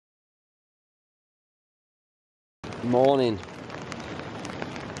Morning.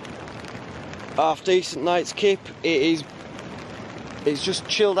 Half decent night's kip. It's just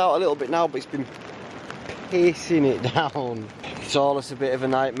chilled out a little bit now, but it's been pissing it down. It's always a bit of a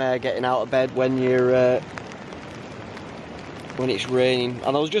nightmare getting out of bed when you're when it's raining.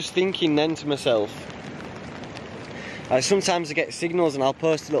 And I was just thinking then to myself, sometimes I get signals and I'll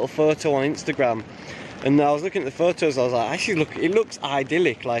post a little photo on Instagram, and I was looking at the photos, I was like, actually look, it looks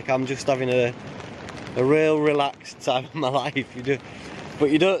idyllic, like I'm just having a real relaxed time of my life.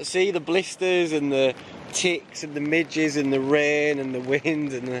 But you don't see the blisters and the ticks and the midges and the rain and the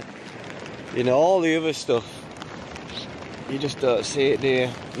wind and the, you know, all the other stuff. You just don't see it, do you?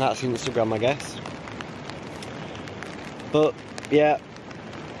 And that's Instagram, I guess. But yeah,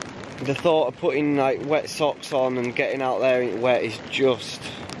 the thought of putting like wet socks on and getting out there in it wet is just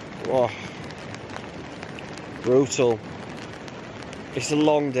brutal. It's a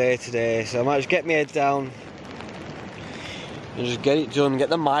long day today, so I might just get my head down and just get it done, get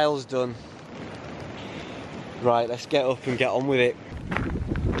the miles done. Right, let's get up and get on with it.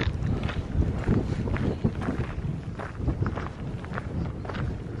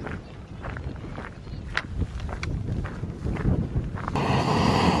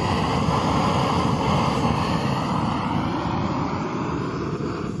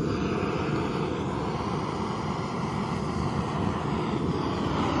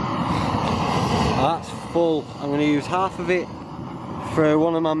 That's full. I'm going to use half of it for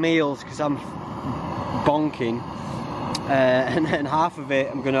one of my meals because I'm bonking, and then half of it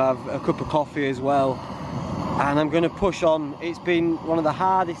I'm going to have a cup of coffee as well, and I'm going to push on. It's been one of the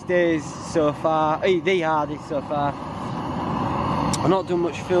hardest days so far, the hardest so far. I've not done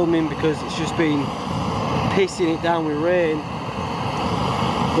much filming because it's just been pissing it down with rain,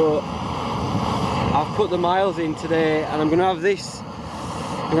 but I've put the miles in today and I'm going to have this.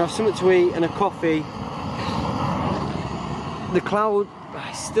 I'm going to have something to eat and a coffee. The cloud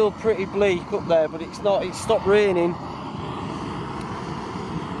is still pretty bleak up there, but it's not, it's stopped raining.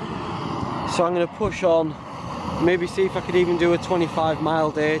 So I'm going to push on, maybe see if I could even do a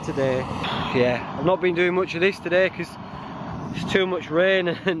 25-mile day today. Yeah, I've not been doing much of this today because it's too much rain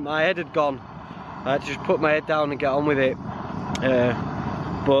and my head had gone. I had to just put my head down and get on with it.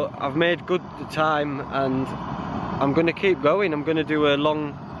 But I've made good time and I'm going to keep going. I'm going to do a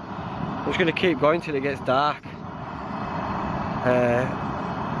long, I'm just going to keep going till it gets dark.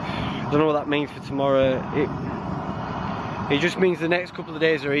 I don't know what that means for tomorrow. It just means the next couple of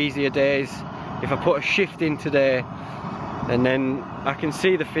days are easier days. If I put a shift in today and then I can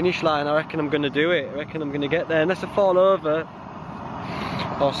see the finish line, I reckon I'm going to do it. I reckon I'm going to get there unless I fall over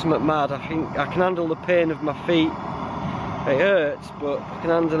or something mad. I think I can handle the pain of my feet. It hurts, but I can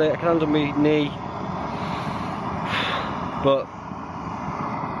handle it. I can handle my knee. But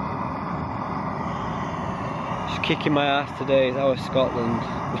just kicking my ass today is our Scotland.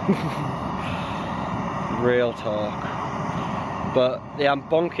 Real talk. But yeah, I'm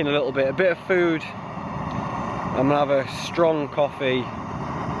bonking a little bit. A bit of food. I'm gonna have a strong coffee.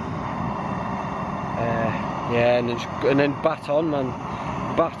 Yeah, and then bat on, man.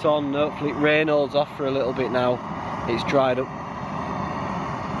 Bat on. Hopefully, rain holds off for a little bit now. It's dried up.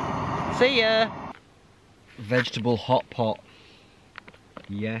 See ya. Vegetable hot pot.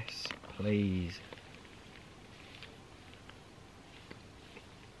 Yes, please.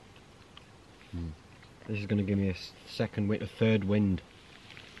 This is going to give me a third wind.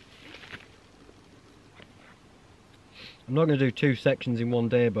 I'm not going to do 2 sections in one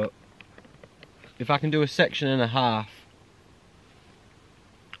day, but if I can do a section and a half,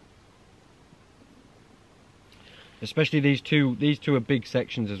 especially these two are big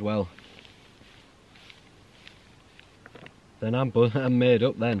sections as well, then I'm made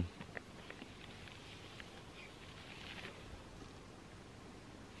up then.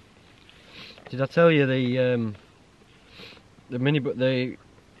 Did I tell you the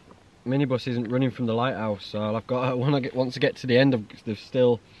minibus isn't running from the lighthouse? So I've got once I get to the end, there's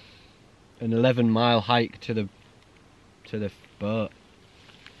still an 11-mile hike to the boat.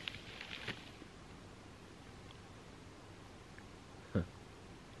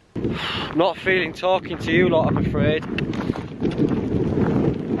 Not feeling talking to you lot, I'm afraid.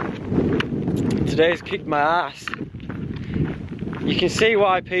 Today's kicked my ass. You can see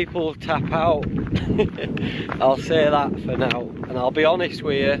why people tap out. I'll say that for now, and I'll be honest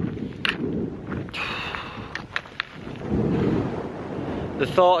with you. The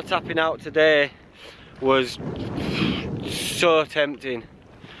thought of tapping out today was so tempting.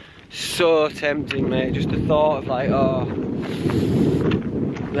 So tempting, mate. Just the thought of like, oh,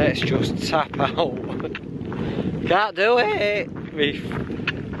 let's just tap out. Can't do it.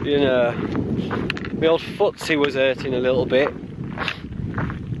 you know, my old footsie was hurting a little bit,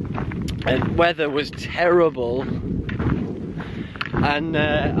 and weather was terrible, and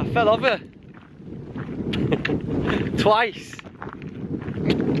I fell over twice,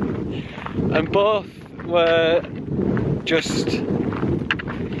 and both were just,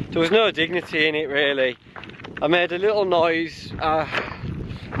 there was no dignity in it really. I made a little noise. I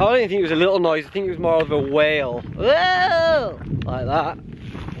don't even think it was a little noise, I think it was more of a wail. Whoa! Like that.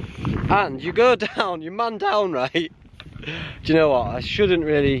 And you go down, you man down, right? Do you know what? I shouldn't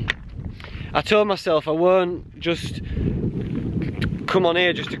really. I told myself I won't just come on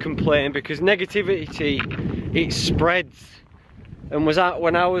here just to complain, because negativity, it spreads. And when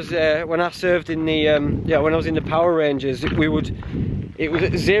I served in the when I was in the Power Rangers, it was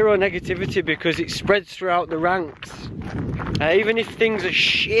zero negativity because it spreads throughout the ranks. Even if things are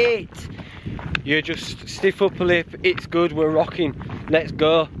shit, you just stiff upper lip. It's good. We're rocking. Let's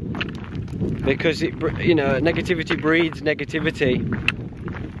go. Because it, you know, negativity breeds negativity,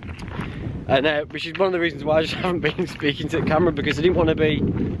 and which is one of the reasons why I just haven't been speaking to the camera, because I didn't want to be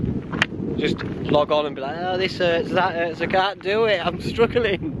just log on and be like, oh, this hurts, that hurts, I can't do it, I'm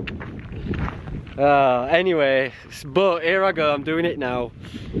struggling. Anyway, but here I go, I'm doing it now.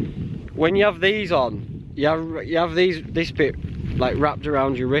 When you have these on, you have this bit like wrapped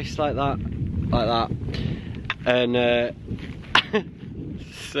around your wrist like that, and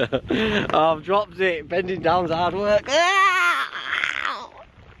so I've dropped it. Bending down's hard work.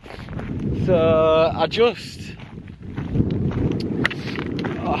 So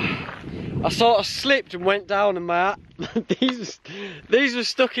I sort of slipped and went down, and my these were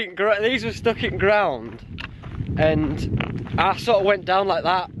stuck in ground, and I sort of went down like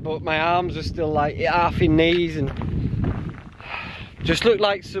that, but my arms were still like half in knees, and just looked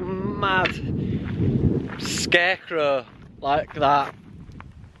like some mad scarecrow like that.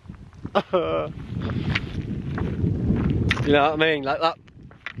 You know what I mean? Like that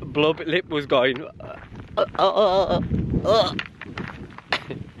blub lip was going.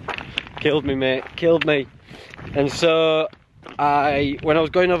 Killed me, mate. Killed me. And so when I was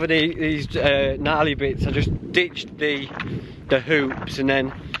going over these gnarly bits, I just ditched the hoops, and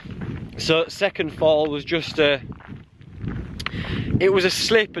then so second fall was just it was a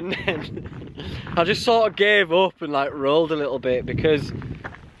slip, and then I just sort of gave up and like rolled a little bit, because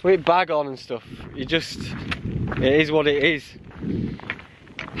with bag on and stuff, it is what it is.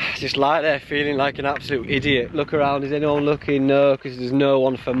 Just lie there feeling like an absolute idiot. Look around, is anyone looking? No, because there's no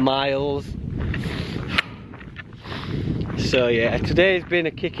one for miles. So yeah, today's been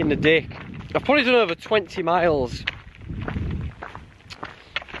a kick in the dick. I've probably done over 20 miles.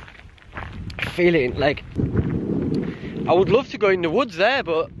 Feeling like I would love to go in the woods there,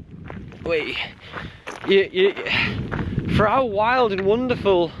 but wait, for how wild and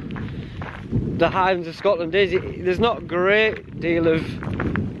wonderful the Highlands of Scotland is, there's not a great deal of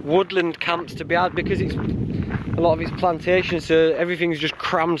woodland camps to be had, because a lot of it's plantations, so everything's just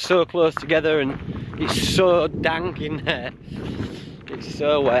crammed so close together, and it's so dank in there. It's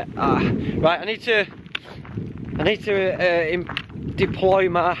so wet. Right, I need to deploy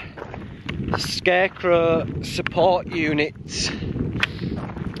my scarecrow support units,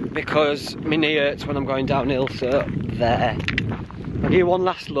 because my knee hurts when I'm going downhill. So there. I'll give you one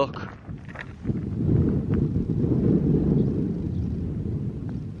last look.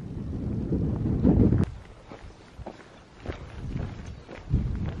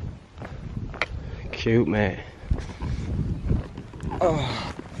 Cute, mate.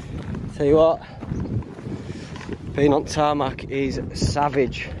 Oh, tell you what, being on tarmac is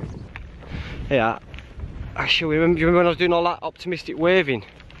savage. Yeah, actually, do you remember when I was doing all that optimistic waving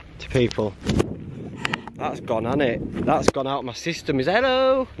to people? That's gone, hasn't it? That's gone out of my system. Is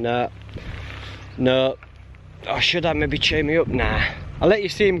hello? No. No. Oh, should I maybe cheer me up? Nah. I'll let you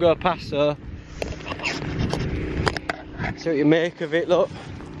see him go past, so. See what you make of it, look.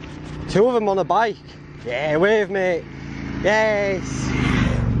 Two of them on a bike. Yeah, wave, mate. Yes.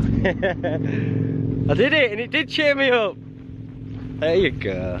 I did it, and it did cheer me up. There you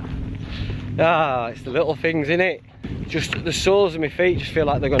go. Ah, it's the little things, innit? Just the soles of my feet just feel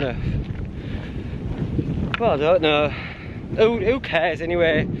like they're gonna. Well, I don't know. Who cares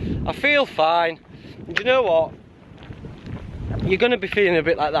anyway? I feel fine. And do you know what? You're gonna be feeling a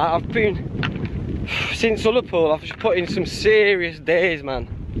bit like that. I've been since Ullapool. I've just put in some serious days,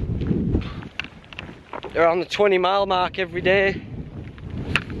 man. Around the 20-mile mark every day.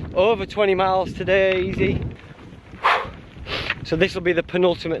 Over 20 miles today, easy. So this will be the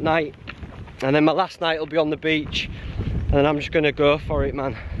penultimate night, and then my last night will be on the beach, and then I'm just gonna go for it,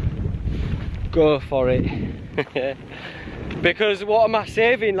 man. Go for it. Because what am I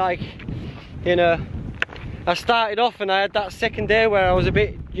saving? Like, you know, I started off and I had that second day where I was a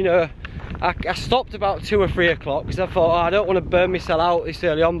bit, you know, I stopped about 2 or 3 o'clock because I thought, oh, I don't want to burn myself out this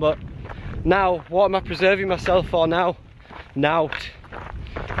early on. But now, what am I preserving myself for now? Now,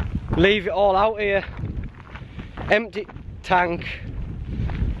 leave it all out here. Empty tank.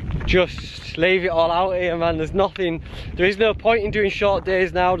 Just leave it all out here, man. There's nothing, there is no point in doing short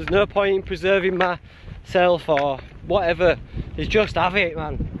days now. There's no point in preserving myself or whatever. It's just have it,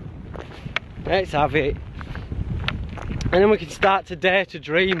 man. Let's have it. And then we can start to dare to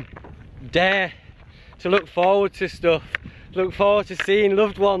dream. Dare to look forward to stuff. Look forward to seeing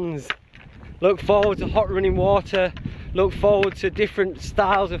loved ones. Look forward to hot running water. Look forward to different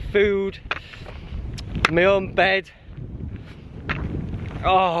styles of food. My own bed.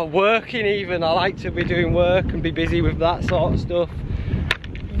 Oh, working even. I like to be doing work and be busy with that sort of stuff.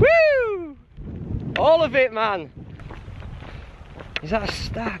 Woo! All of it, man. Is that a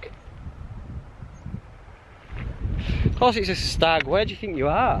stag? Of course it's a stag. Where do you think you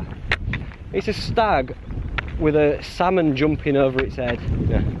are? It's a stag with a salmon jumping over its head.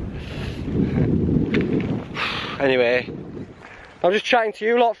 Yeah. Anyway, I'm just chatting to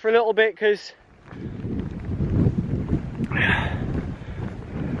you lot for a little bit because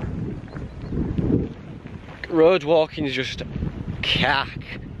road walking is just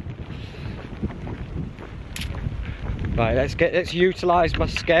cack. Right, let's utilise my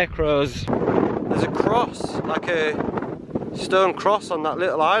scarecrows. There's a cross, like a stone cross on that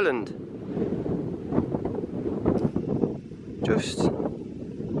little island. Just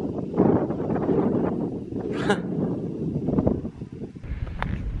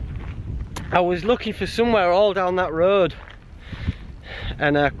I was looking for somewhere all down that road,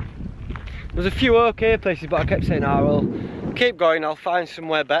 and there's a few okay places, but I kept saying, oh well, keep going, I'll find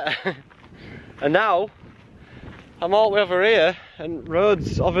somewhere better. And now I'm all the way over here, and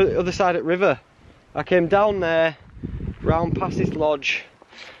roads over the other side of the river. I came down there, round past this lodge,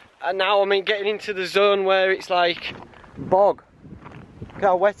 and now I'm getting into the zone where it's like bog. Look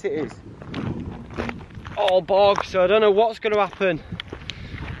how wet it is. All bog, so I don't know what's going to happen.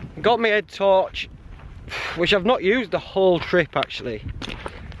 Got my head torch, which I've not used the whole trip actually.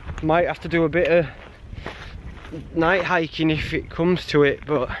 Might have to do a bit of night hiking if it comes to it,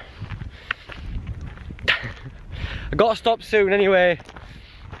 but I gotta stop soon anyway,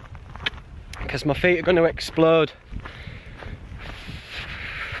 because my feet are going to explode.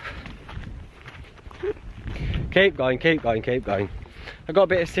 Keep going, keep going, keep going. I got a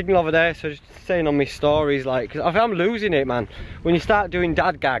bit of signal over there, so just saying on my stories, like, cause I'm losing it, man. When you start doing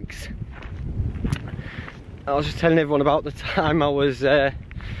dad gags, I was just telling everyone about the time I was in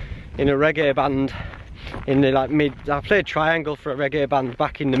a reggae band in the I played triangle for a reggae band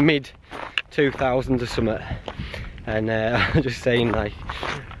back in the mid 2000s or something, and I was just saying, like,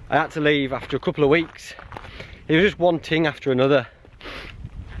 I had to leave after a couple of weeks. It was just one thing after another.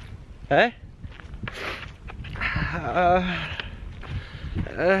 Eh?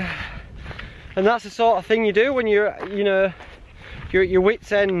 And that's the sort of thing you do when you're, you know, you're at your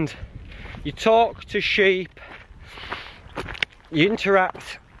wit's end. You talk to sheep, you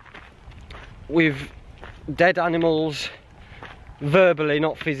interact with dead animals verbally,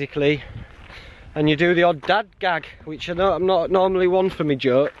 not physically, and you do the odd dad gag, which I know I'm not normally one for me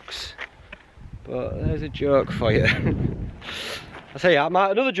jokes, but there's a joke for you. I tell you,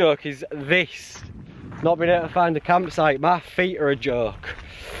 another joke is this: not being able to find a campsite. My feet are a joke.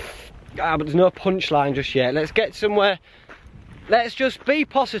 But there's no punchline just yet. Let's get somewhere. Let's just be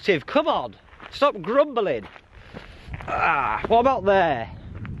positive. Come on, stop grumbling. What about there?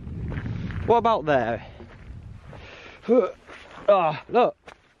 What about there? Look,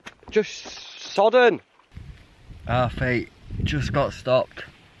 just sodden. Our feet just got stopped.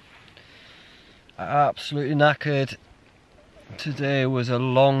 Absolutely knackered. Today was a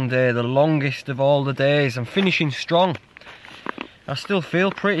long day, the longest of all the days. I'm finishing strong. I still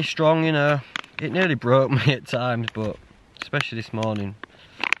feel pretty strong, you know. It nearly broke me at times, but especially this morning.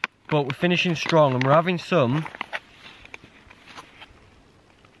 But we're finishing strong, and we're having some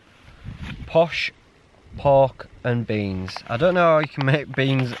posh pork and beans. I don't know how you can make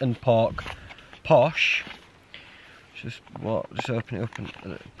beans and pork posh. Just open it up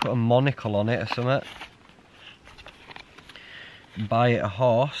and put a monocle on it or something. Buy it a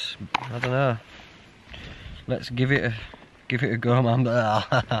horse. I don't know. Let's give it a go, man.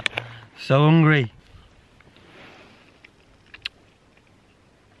 So hungry.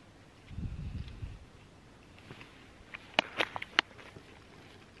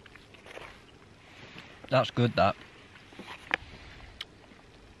 That's good, that.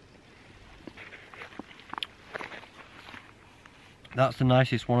 That's the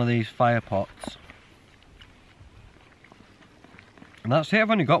nicest one of these fire pots. And that's it, I've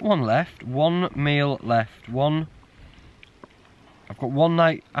only got one left. One meal left. I've got one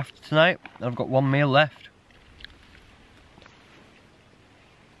night after tonight, and I've got one meal left.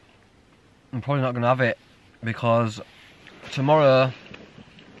 I'm probably not going to have it, because tomorrow,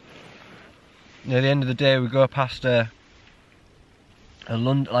 near the end of the day, we go past I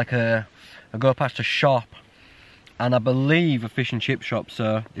go past a shop, and I believe a fish and chip shop,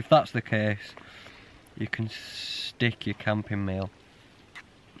 so if that's the case, you can stick your camping meal.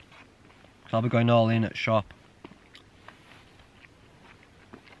 So I'll be going all in at shop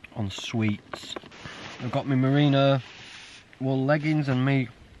on sweets. I've got my merino wool leggings and me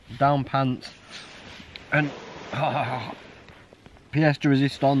down pants and pièce de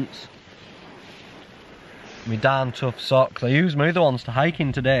resistance, my darn tough socks. I used my other ones to hike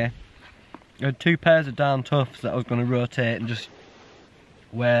in today. I had 2 pairs of darn toughs that I was going to rotate and just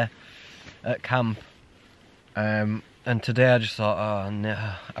wear at camp, and today I just thought, oh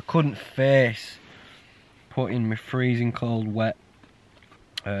no, I couldn't face putting my freezing cold wet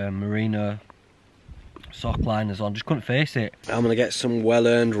merino sock liners on. Just couldn't face it. I'm gonna get some well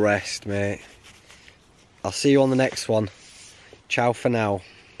earned rest, mate. I'll see you on the next one. Ciao for now.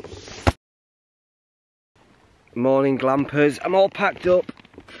 Morning glampers, I'm all packed up.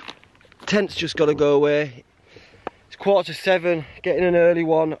 Tent's just got to go away. It's 7:15, getting an early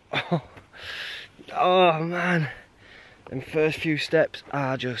one. Oh man, them first few steps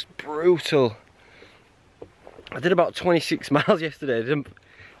are just brutal. I did about 26 miles yesterday.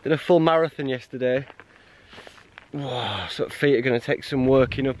 Did a full marathon yesterday. Whoa, so feet are going to take some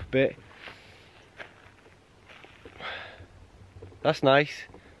working up a bit. That's nice.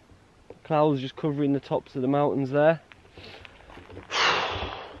 Clouds just covering the tops of the mountains there.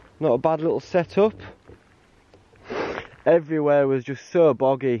 Not a bad little setup. Everywhere was just so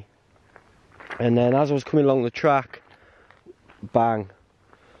boggy. And then as I was coming along the track, bang.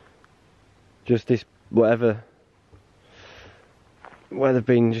 Just this, whatever, where they've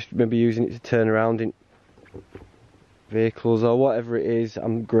been just maybe using it to turn around in vehicles or whatever it is,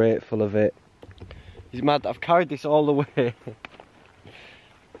 I'm grateful of it. It's mad that I've carried this all the way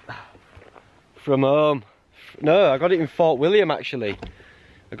from home. No, I got it in Fort William actually.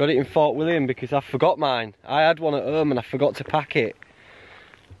 I got it in Fort William because I forgot mine. I had one at home and I forgot to pack it.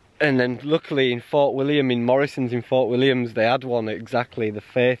 And then luckily in Fort William, in Morrison's in Fort Williams, they had one exactly the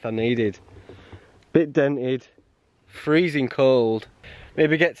faith I needed. Bit dented, freezing cold.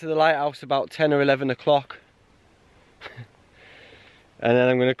 Maybe get to the lighthouse about 10 or 11 o'clock. And then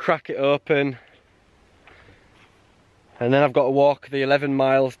I'm going to crack it open. And then I've got to walk the 11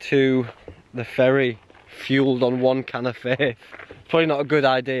 miles to the ferry, fueled on 1 can of faith. Probably not a good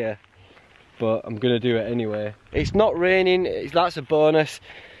idea, but I'm going to do it anyway. It's not raining, that's a bonus.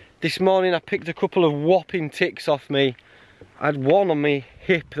 This morning I picked a couple of whopping ticks off me. I had one on my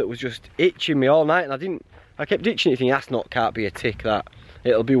hip that was just itching me all night, and I kept itching it thinking, can't be a tick that.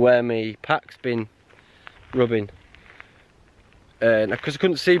 It'll be where my pack's been rubbing. Because I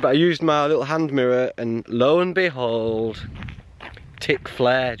couldn't see, but I used my little hand mirror, and lo and behold, tick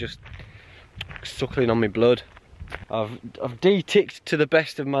flare just suckling on my blood. I've de-ticked to the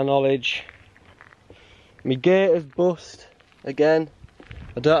best of my knowledge. My gaiter's bust again.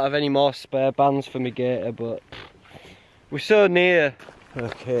 I don't have any more spare bands for my gaiter, but we're so near.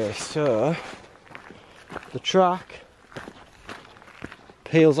 Okay, so the track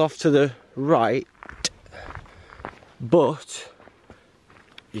peels off to the right, but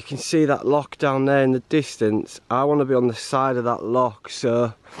you can see that lock down there in the distance. I want to be on the side of that lock,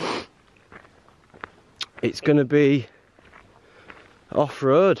 so it's going to be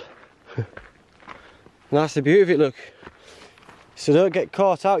off-road. And that's the beauty of it, look. So don't get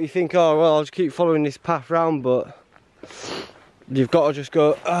caught out. You think, oh well, I'll just keep following this path round, but you've got to just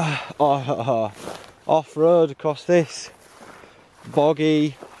go off-road across this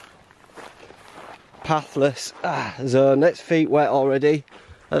boggy, pathless zone. That's feet wet already.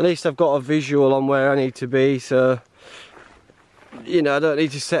 At least I've got a visual on where I need to be, so you know, I don't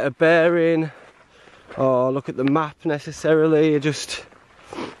need to set a bearing or look at the map necessarily.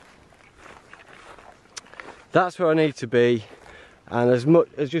 That's where I need to be, and as much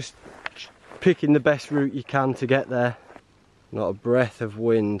as just picking the best route you can to get there. Not a breath of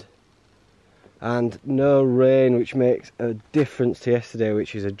wind and no rain, which makes a difference to yesterday,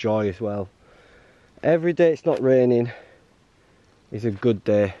 which is a joy as well. Every day it's not raining is a good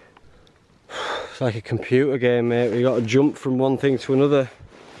day. It's like a computer game, mate. We got to jump from one thing to another.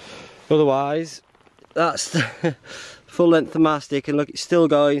 Otherwise, that's the full length of my stick, and look, it's still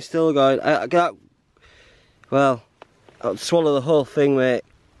going, still going. Well, I'd swallow the whole thing, mate.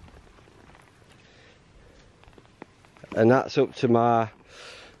 And that's up to my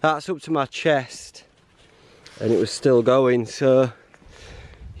chest, and it was still going. So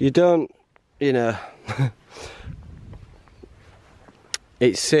you don't, you know,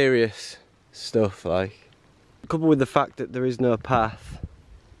 it's serious stuff, like, coupled with the fact that there is no path.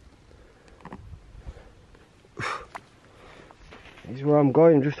 This is where I'm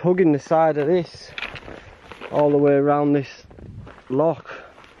going. I'm just hugging the side of this all the way around this lock,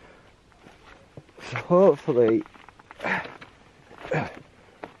 so hopefully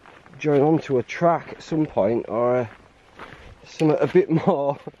join onto a track at some point, or something a bit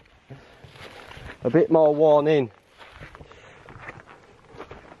more worn in.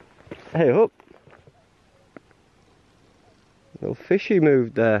 Hey up, little fishy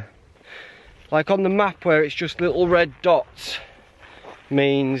moved there. Like on the map where it's just little red dots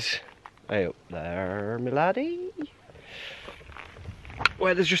means, hey up there, my laddie.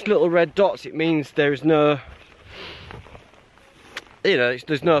 Where there's just little red dots, it means there's no, you know,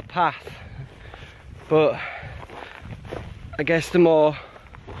 there's no path. But I guess the more,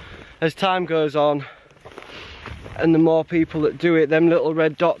 as time goes on and the more people that do it, them little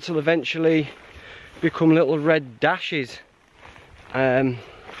red dots will eventually become little red dashes.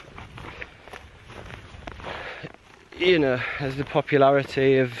 You know, as the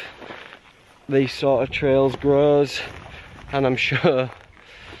popularity of these sort of trails grows, and I'm sure,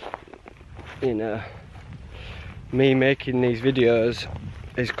 you know, me making these videos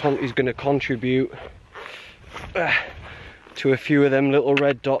is going to contribute to a few of them little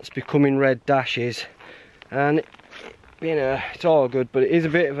red dots becoming red dashes. And you know, it's all good, but it is a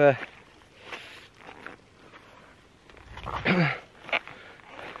bit of a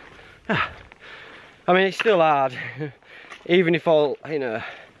I mean, it's still hard, even if all, you know,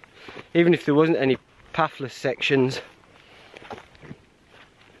 even if there wasn't any pathless sections.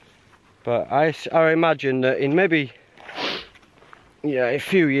 But I imagine that in maybe, yeah, a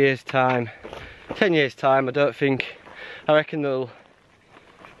few years' time, 10 years' time, I reckon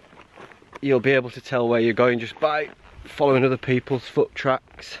you'll be able to tell where you're going just by following other people's foot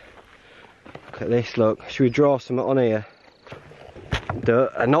tracks. Look at this, look. Should we draw something on here?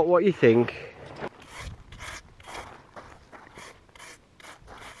 Not what you think.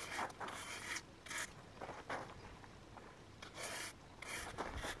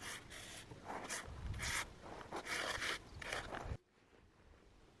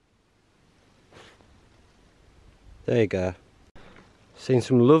 There you go. Seen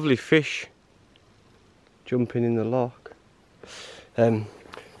some lovely fish jumping in the loch.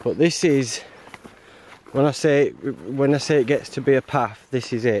 But this is, when I say it gets to be a path,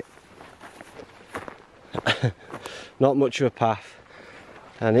 this is it. Not much of a path,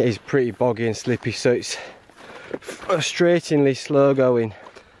 and it is pretty boggy and slippy, so it's frustratingly slow going.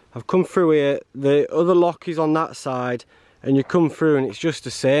 I've come through here, the other loch is on that side, and you come through and it's just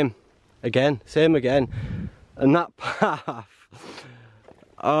the same again. And that path,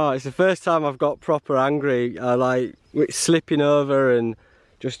 oh, it's the first time I've got proper angry. I like slipping over and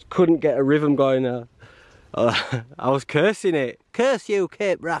just couldn't get a rhythm going there. I was cursing it. Curse you,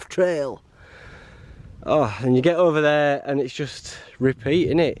 Cape Raft Trail. Oh, and you get over there and it's just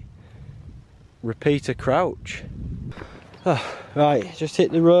repeating it. Repeat a crouch. Oh, right, just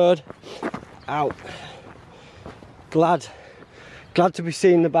hit the road. Out. Glad to be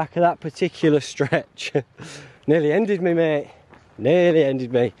seeing the back of that particular stretch. Nearly ended me, mate. Nearly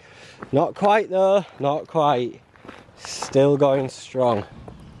ended me. Not quite though, not quite. Still going strong.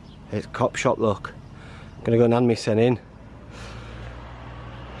 It's cop shop, look. Gonna go and hand me sen in.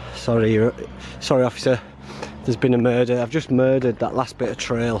 Sorry officer, there's been a murder. I've just murdered that last bit of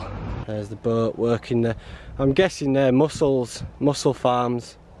trail. There's the boat working there. I'm guessing they're mussel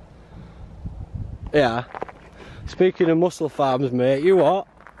farms. Yeah. Speaking of mussel farms, mate, you what?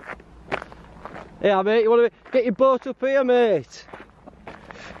 Yeah, mate, you want to get your boat up here, mate?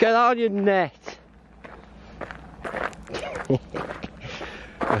 Get that on your net.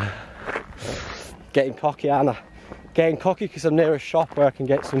 Getting cocky, aren't I? Getting cocky because I'm near a shop where I can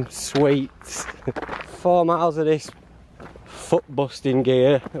get some sweets. 4 miles of this foot busting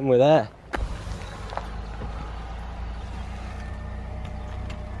gear and we're there.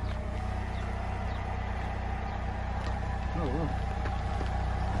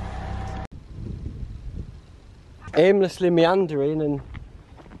 Aimlessly meandering, and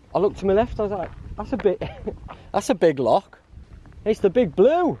I looked to my left, I was like, that's a big loch. It's the Big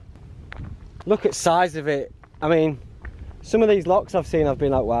Blue. Look at size of it. I mean, some of these lochs I've seen, I've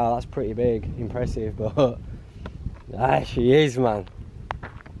been like, wow, that's pretty big, impressive, but there she is, man.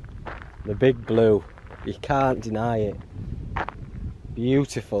 The Big Blue. You can't deny it.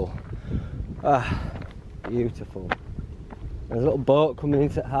 Beautiful. Ah, beautiful. There's a little boat coming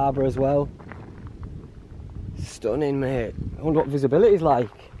into the harbour as well. Stunning, mate. I wonder what visibility's like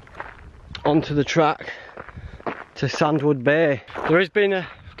onto the track to Sandwood Bay. There has been a...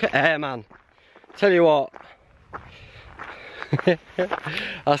 Look at air, man. Tell you what.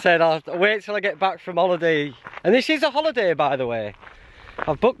 I said I'll wait till I get back from holiday. And this is a holiday, by the way.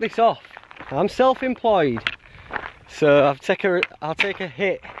 I've booked this off. I'm self-employed. So I'll take a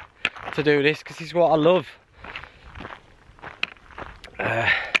hit to do this because this is what I love.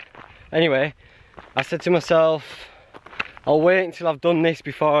 Anyway, I said to myself, I'll wait until I've done this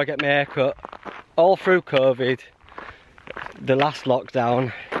before I get my hair cut. All through COVID, the last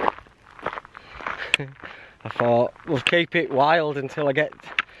lockdown, I thought we'll keep it wild until I get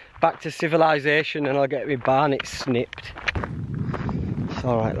back to civilization and I'll get my barnet snipped. It's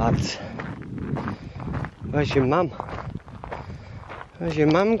alright, lads. Where's your mum? Where's your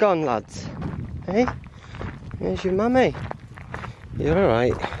mum gone, lads? Hey? Where's your mummy? You're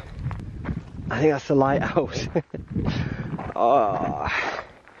alright. I think that's the lighthouse. Oh,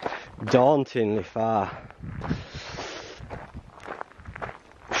 dauntingly far.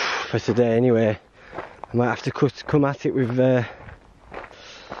 For today anyway. I might have to come at it with a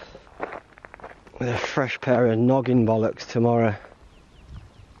fresh pair of noggin bollocks tomorrow.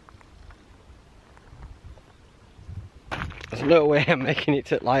 There's no way I'm making it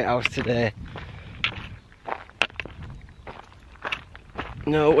to the lighthouse today.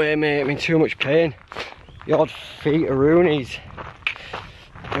 No way, mate. I'm in too much pain. The odd feet of roonies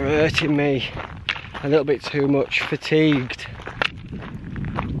are hurting me a little bit too much. Fatigued.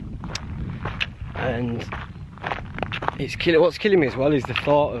 And it's what's killing me as well is the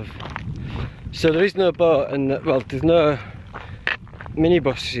thought of... So there is no boat and, well, there's no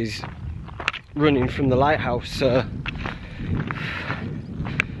minibuses running from the lighthouse, so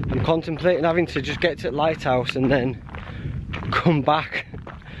I'm contemplating having to just get to the lighthouse and then come back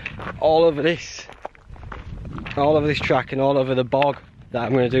all over this track and all over the bog that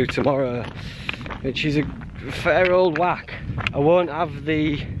I'm going to do tomorrow, which is a fair old whack. I won't have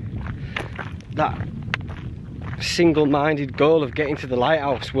that single-minded goal of getting to the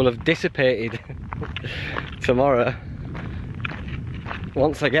lighthouse will have dissipated tomorrow.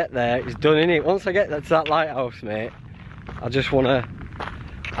 Once I get there, it's done, innit? Once I get to that lighthouse, mate, I just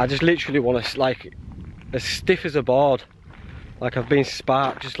literally want to, like, as stiff as a board, like I've been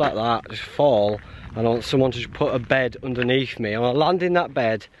sparked, just like that, just fall, and I want someone to just put a bed underneath me. I want to land in that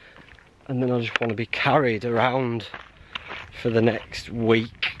bed, and then I just want to be carried around for the next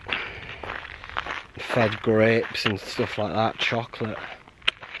week, fed grapes and stuff like that, chocolate.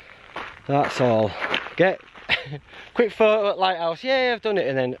 That's all. Get quick photo at lighthouse, yeah, I've done it,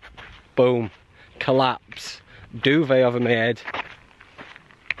 and then boom, collapse, duvet over my head.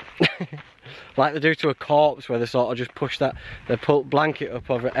 Like they do to a corpse, where they sort of just push that, they pull blanket up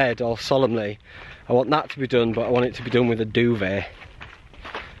over the head all solemnly. I want that to be done, but I want it to be done with a duvet.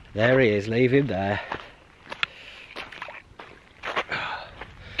 There he is, leave him there.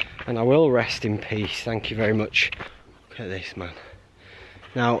 And I will rest in peace, thank you very much. Look at this, man.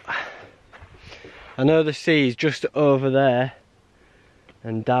 Now, I know the sea is just over there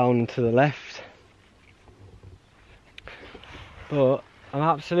and down to the left, but I'm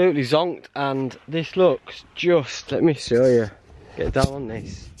absolutely zonked, and this looks just... Let me show you. Get down on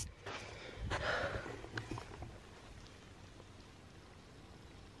this.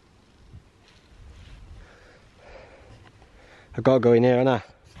 I've got to go in here, haven't I?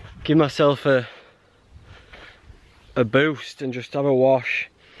 Give myself a boost and just have a wash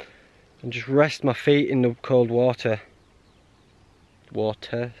and just rest my feet in the cold water.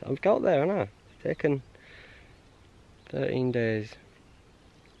 I've got there, haven't I? It's taken 13 days.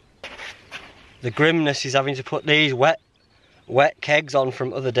 The grimness is having to put these wet kegs on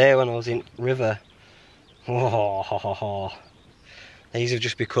from other day when I was in river. Oh, these have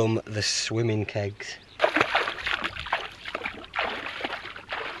just become the swimming kegs.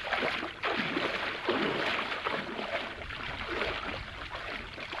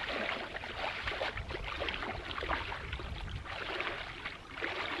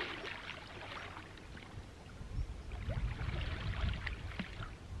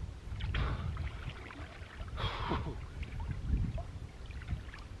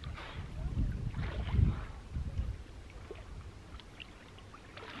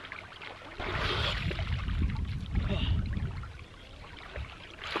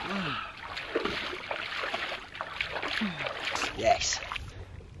 Yes,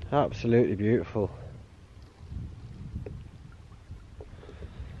 absolutely beautiful.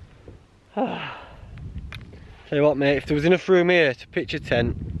 Tell you what, mate, if there was enough room here to pitch a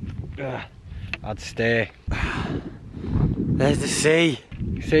tent, I'd stay. There's the sea.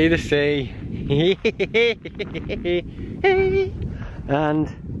 See the sea. And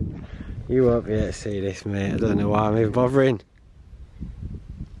you won't be able to see this, mate. I don't know why I'm even bothering.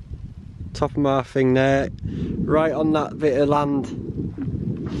 Top of my thing there, right on that bit of land,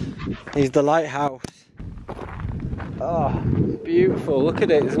 is the lighthouse. Oh, it's beautiful. Look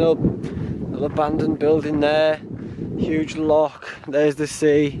at it. There's no little abandoned building there. Huge lock. There's the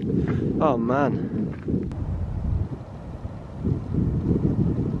sea. Oh man.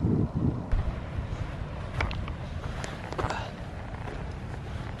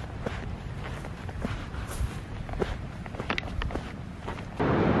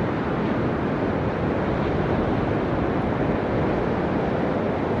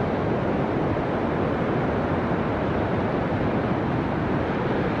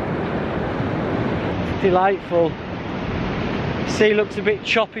 Delightful. Sea looks a bit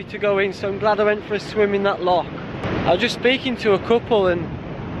choppy to go in, so I'm glad I went for a swim in that loch. I was just speaking to a couple and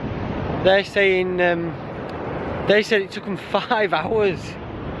they're saying they said it took them 5 hours,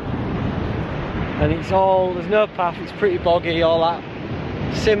 and it's all, there's no path, it's pretty boggy, all that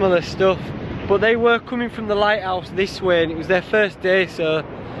similar stuff, but they were coming from the lighthouse this way and it was their first day, so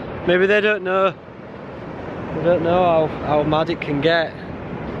maybe they don't know how mad it can get.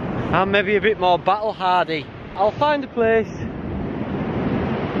 I'm maybe a bit more battle hardy. I'll find a place,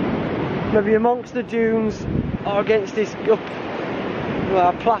 maybe amongst the dunes or against this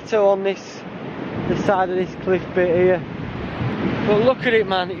plateau on this side of this cliff bit here. But look at it,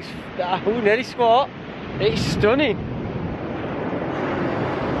 man, it's nearly squat. It's stunning.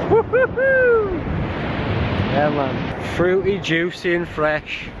 Woo-hoo-hoo! Yeah, man, fruity, juicy and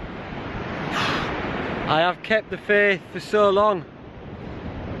fresh. I have kept the faith for so long.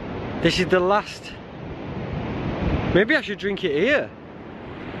 This is the last. Maybe I should drink it here,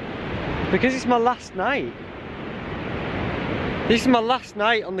 because it's my last night. This is my last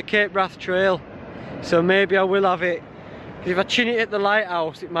night on the Cape Wrath Trail, so maybe I will have it. If I chin it at the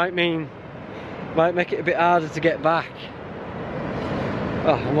lighthouse, it might make it a bit harder to get back.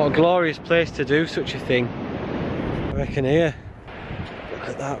 Oh, and what a glorious place to do such a thing. I reckon here. Look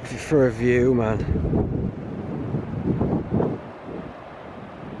at that for a view, man.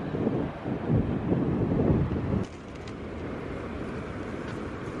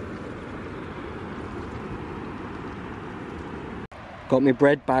 Got my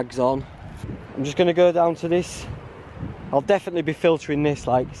bread bags on. I'm just gonna go down to this. I'll definitely be filtering this,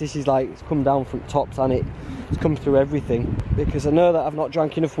 like, this is like, it's come down from tops and it's come through everything, because I know that I've not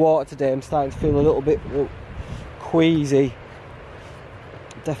drank enough water today. I'm starting to feel a little bit queasy,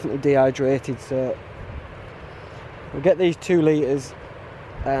 definitely dehydrated, so we'll get these 2 litres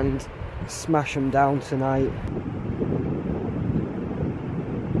and smash them down tonight.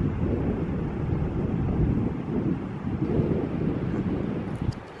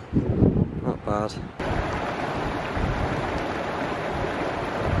 Not bad.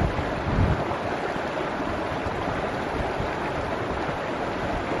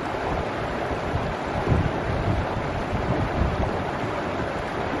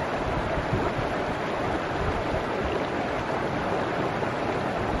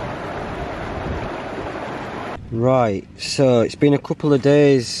 Right, so it's been a couple of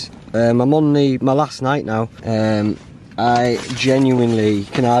days. I'm on my last night now. I genuinely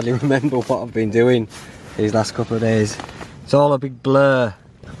can hardly remember what I've been doing these last couple of days. It's all a big blur.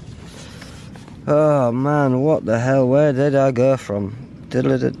 Oh man, what the hell? Where did I go from? All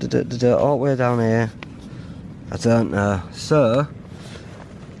the way down here. I don't know. So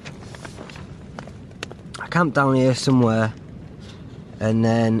I camped down here somewhere and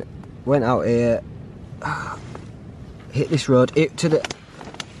then went out here. Hit this road.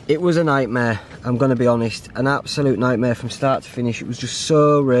 It was a nightmare, I'm gonna be honest, an absolute nightmare from start to finish. It was just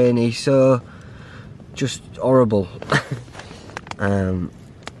so rainy, so just horrible. All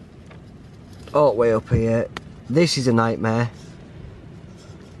the way up here, this is a nightmare.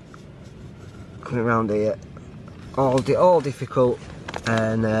 Coming around here, all difficult,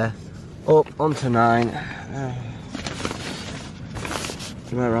 and up onto 9.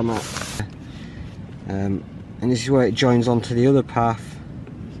 Where am I? And this is where it joins onto the other path.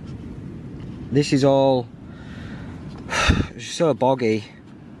 This is all so boggy,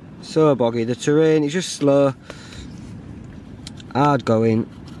 the terrain is just slow, hard going.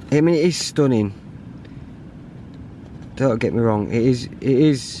 I mean, it is stunning, don't get me wrong, it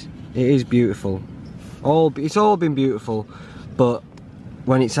is beautiful. It's all been beautiful, but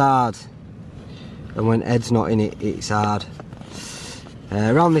when it's hard and when Ed's not in it, it's hard.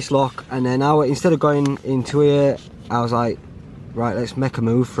 around this lock, and then instead of going into here, I was like, right, let's make a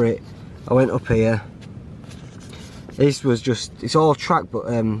move for it. I went up here. This was just, it's all track, but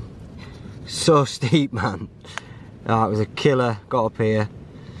so steep, man. It was a killer. Got up here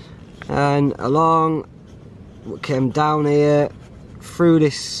and along, came down here through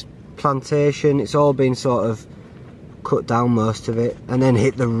this plantation. It's all been sort of cut down, most of it, and then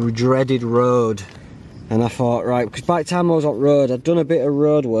hit the dreaded road. And I thought, right, because by the time I was on road, I'd done a bit of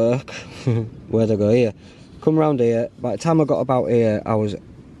road work. Where'd I go? Here. Come round here. By the time I got about here, I was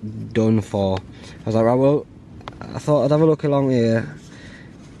done for. I was like, right, well, I thought I'd have a look along here.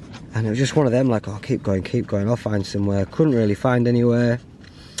 And it was just one of them, like, oh, keep going, I'll find somewhere. Couldn't really find anywhere.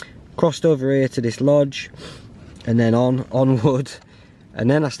 Crossed over here to this lodge, and then onward. And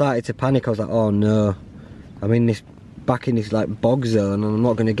then I started to panic. I was like, oh no, I'm back in this like bog zone, and I'm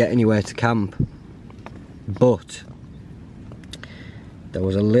not going to get anywhere to camp. But there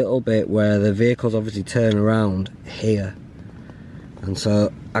was a little bit where the vehicles obviously turn around here, and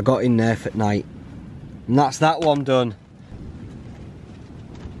so I got in there for night, and that's that one done.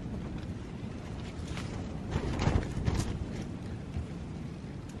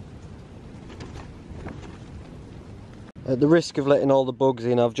 At the risk of letting all the bugs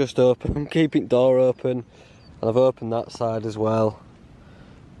in, I've just opened, I'm keeping the door open, and I've opened that side as well,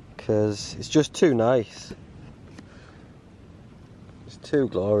 because it's just too nice. It's too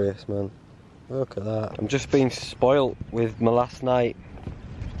glorious, man. Look at that. I'm just being spoilt with my last night.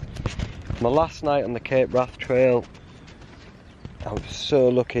 My last night on the Cape Wrath Trail, I was so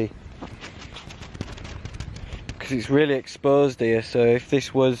lucky. Because it's really exposed here, so if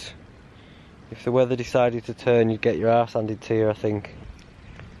the weather decided to turn, you'd get your arse handed to you, I think.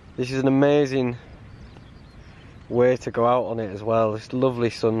 This is an amazing way to go out on it as well. This lovely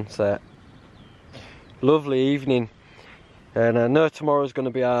sunset. Lovely evening. And I know tomorrow's going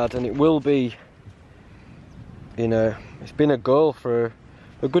to be hard, and it will be. You know, it's been a goal for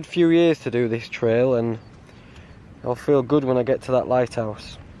a good few years to do this trail, and I'll feel good when I get to that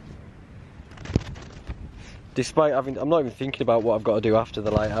lighthouse. Despite having, I'm not even thinking about what I've got to do after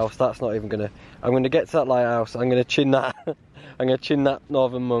the lighthouse. That's not even gonna. I'm gonna get to that lighthouse. I'm gonna chin that. I'm gonna chin that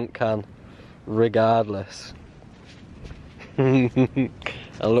Northern Monk can, regardless. I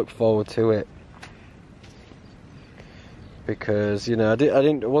look forward to it because I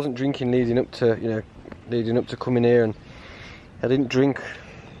wasn't drinking leading up to coming here, and I didn't drink.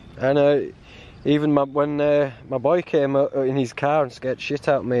 I know, even when my boy came in his car and scared shit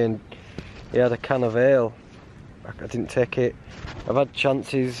out of me, and he had a can of ale. I didn't take it. I've had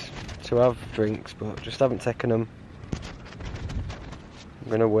chances to have drinks, but just haven't taken them.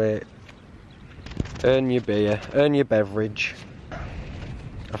 I'm gonna wait. Earn your beer, earn your beverage.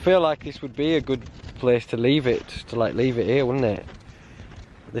 I feel like this would be a good place to leave it, leave it here, wouldn't it?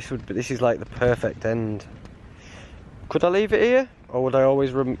 This is like the perfect end. Could I leave it here, or would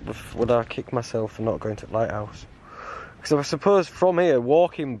I kick myself for not going to the lighthouse? Because I suppose from here,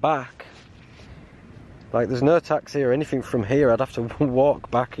 walking back. Like, there's no taxi or anything from here. I'd have to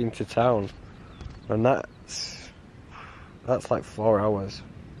walk back into town, and that's like 4 hours.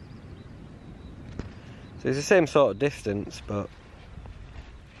 So it's the same sort of distance, but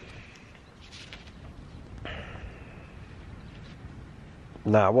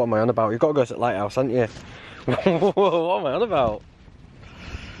nah, what am I on about? You've got to go to the lighthouse, haven't you? What am I on about?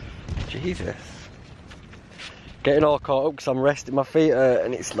 Jesus. Getting all caught up because I'm resting my feet,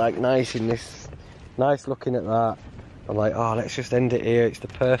 and it's like nice in this. Nice looking at that. I'm like, oh, let's just end it here. It's the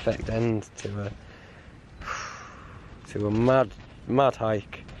perfect end to a mad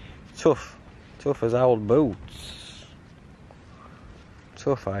hike. Tough as old boots.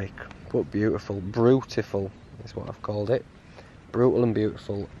 Tough hike, but beautiful. Brutiful is what I've called it. Brutal and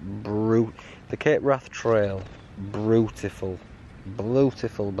beautiful. The Cape Wrath Trail. Brutiful.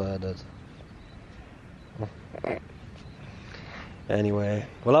 Beautiful birded. Anyway,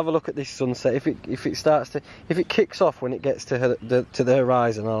 we'll have a look at this sunset. If it kicks off when it gets to the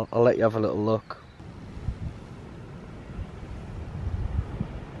horizon, I'll let you have a little look.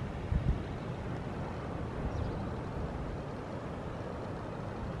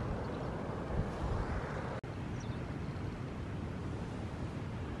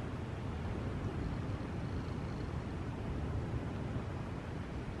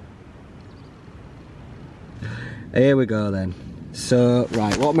 Here we go then. So,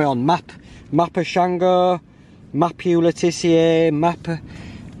 right, what am I on? Mappa Shango, Mapu Letitia, Mapu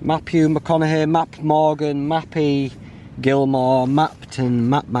McConaughey, Map Morgan, Mappy Gilmore, Mapton,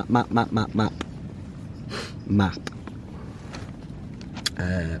 Map.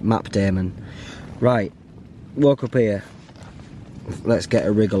 Map Damon. Right, woke up here. let's get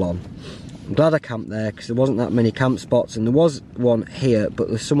a wriggle on. I'm glad I camped there because there wasn't that many camp spots, and there was one here, but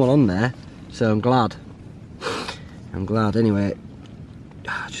there's someone on there, so I'm glad. I'm glad. Anyway,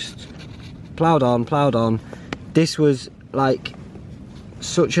 just ploughed on. This was like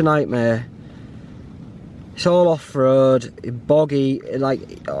such a nightmare. It's all off-road, boggy, like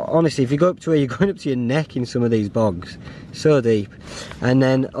honestly, if you go up to where you're going up to your neck in some of these bogs, so deep. And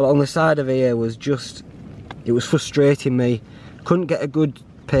then along the side of here was just, it was frustrating me. Couldn't get a good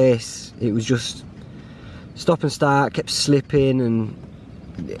pace. It was just stop and start, kept slipping, and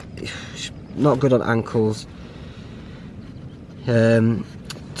not good on ankles.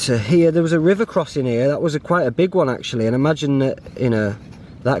 To here, there was a river crossing here. That was quite a big one actually, and imagine that, you know,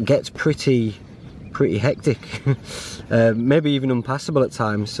 that gets pretty hectic. Maybe even unpassable at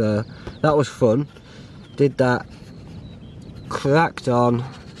times, so that was fun. Did that, cracked on.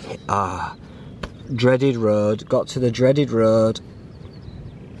 Dreaded road. Got to the dreaded road.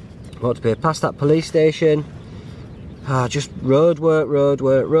 What to be past that police station. Just road work.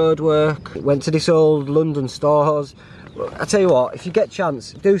 Went to this old London stores. I tell you what, if you get a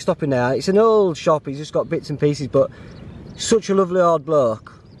chance, do stop in there. It's an old shop, he's just got bits and pieces, but such a lovely old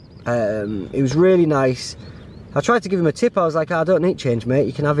bloke. It was really nice. I tried to give him a tip. I was like, I don't need change, mate,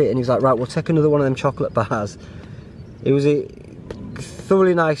 you can have it. And he was like, right, we'll take another one of them chocolate bars. It was a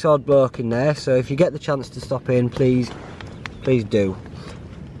thoroughly nice old bloke in there, so if you get the chance to stop in, please do.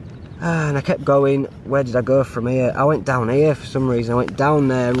 And I kept going. Where did I go from here? I went down here for some reason. I went down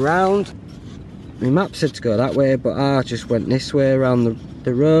there and round. My map said to go that way, but I just went this way around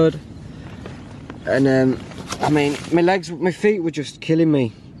the road. And I mean, my feet were just killing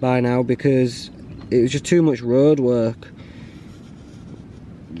me by now because it was just too much road work.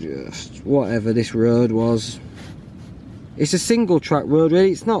 Just whatever this road was. It's a single track road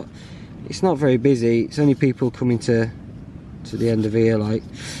really. It's not very busy. It's only people coming to the end of here, like.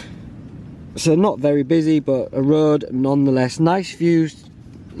 So not very busy, but a road nonetheless. Nice views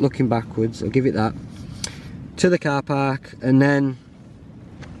looking backwards, I'll give it that. To the car park and then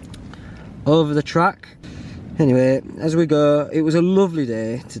over the track. Anyway, as we go, it was a lovely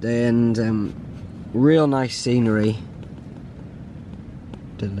day today and real nice scenery.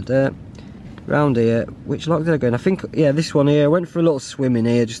 Round here, which lock did I go in? I think, yeah, this one here. I went for a little swim in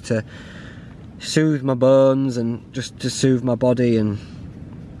here just to soothe my bones and just to soothe my body and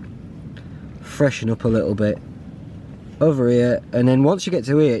freshen up a little bit. Over here, and then once you get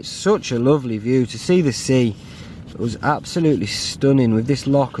to here, it's such a lovely view. To see the sea, it was absolutely stunning with this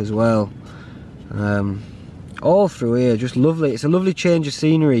lock as well. All through here, just lovely. It's a lovely change of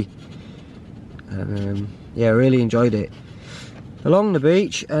scenery. Yeah, I really enjoyed it. Along the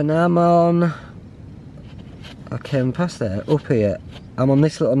beach, and I'm on. I came past there, up here. I'm on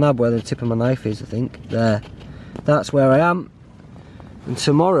this little knob where the tip of my knife is, I think. There. That's where I am. And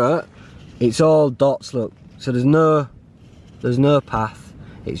tomorrow, it's all dots, look. So there's no path.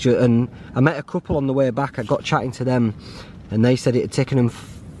 It's just, and I met a couple on the way back. I got chatting to them and they said it had taken them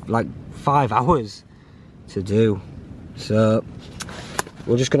like 5 hours to do. So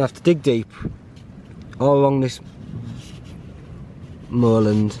we're just gonna have to dig deep all along this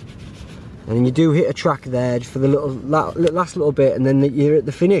moorland, and then you do hit a track there just for the last little bit, and then you're at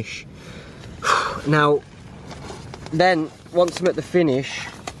the finish. Now then, once I'm at the finish,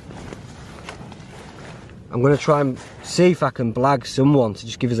 I'm going to try and see if I can blag someone to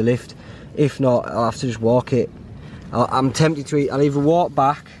just give us a lift. If not, I'll have to just walk it. I'm tempted to I'll either walk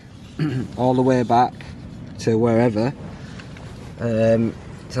back all the way back to wherever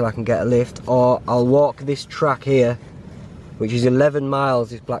till I can get a lift, or I'll walk this track here, which is 11 miles,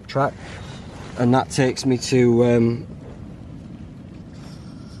 this black track, and that takes me to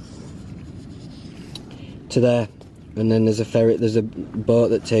there. And then there's a ferry, there's a boat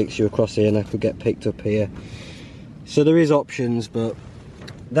that takes you across here, and I could get picked up here. So there is options, but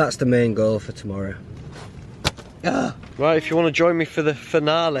that's the main goal for tomorrow. Right, if you want to join me for the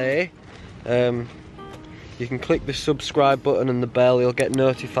finale, you can click the subscribe button and the bell. You'll get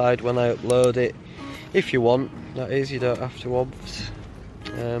notified when I upload it. If you want, that is, you don't have to obvs.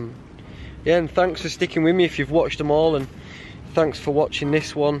 Yeah, and thanks for sticking with me if you've watched them all, and thanks for watching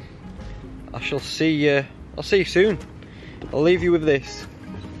this one. I shall see you. I'll see you soon. I'll leave you with this.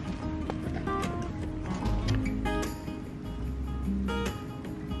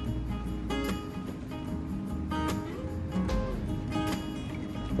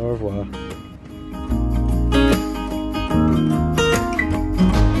 Au revoir.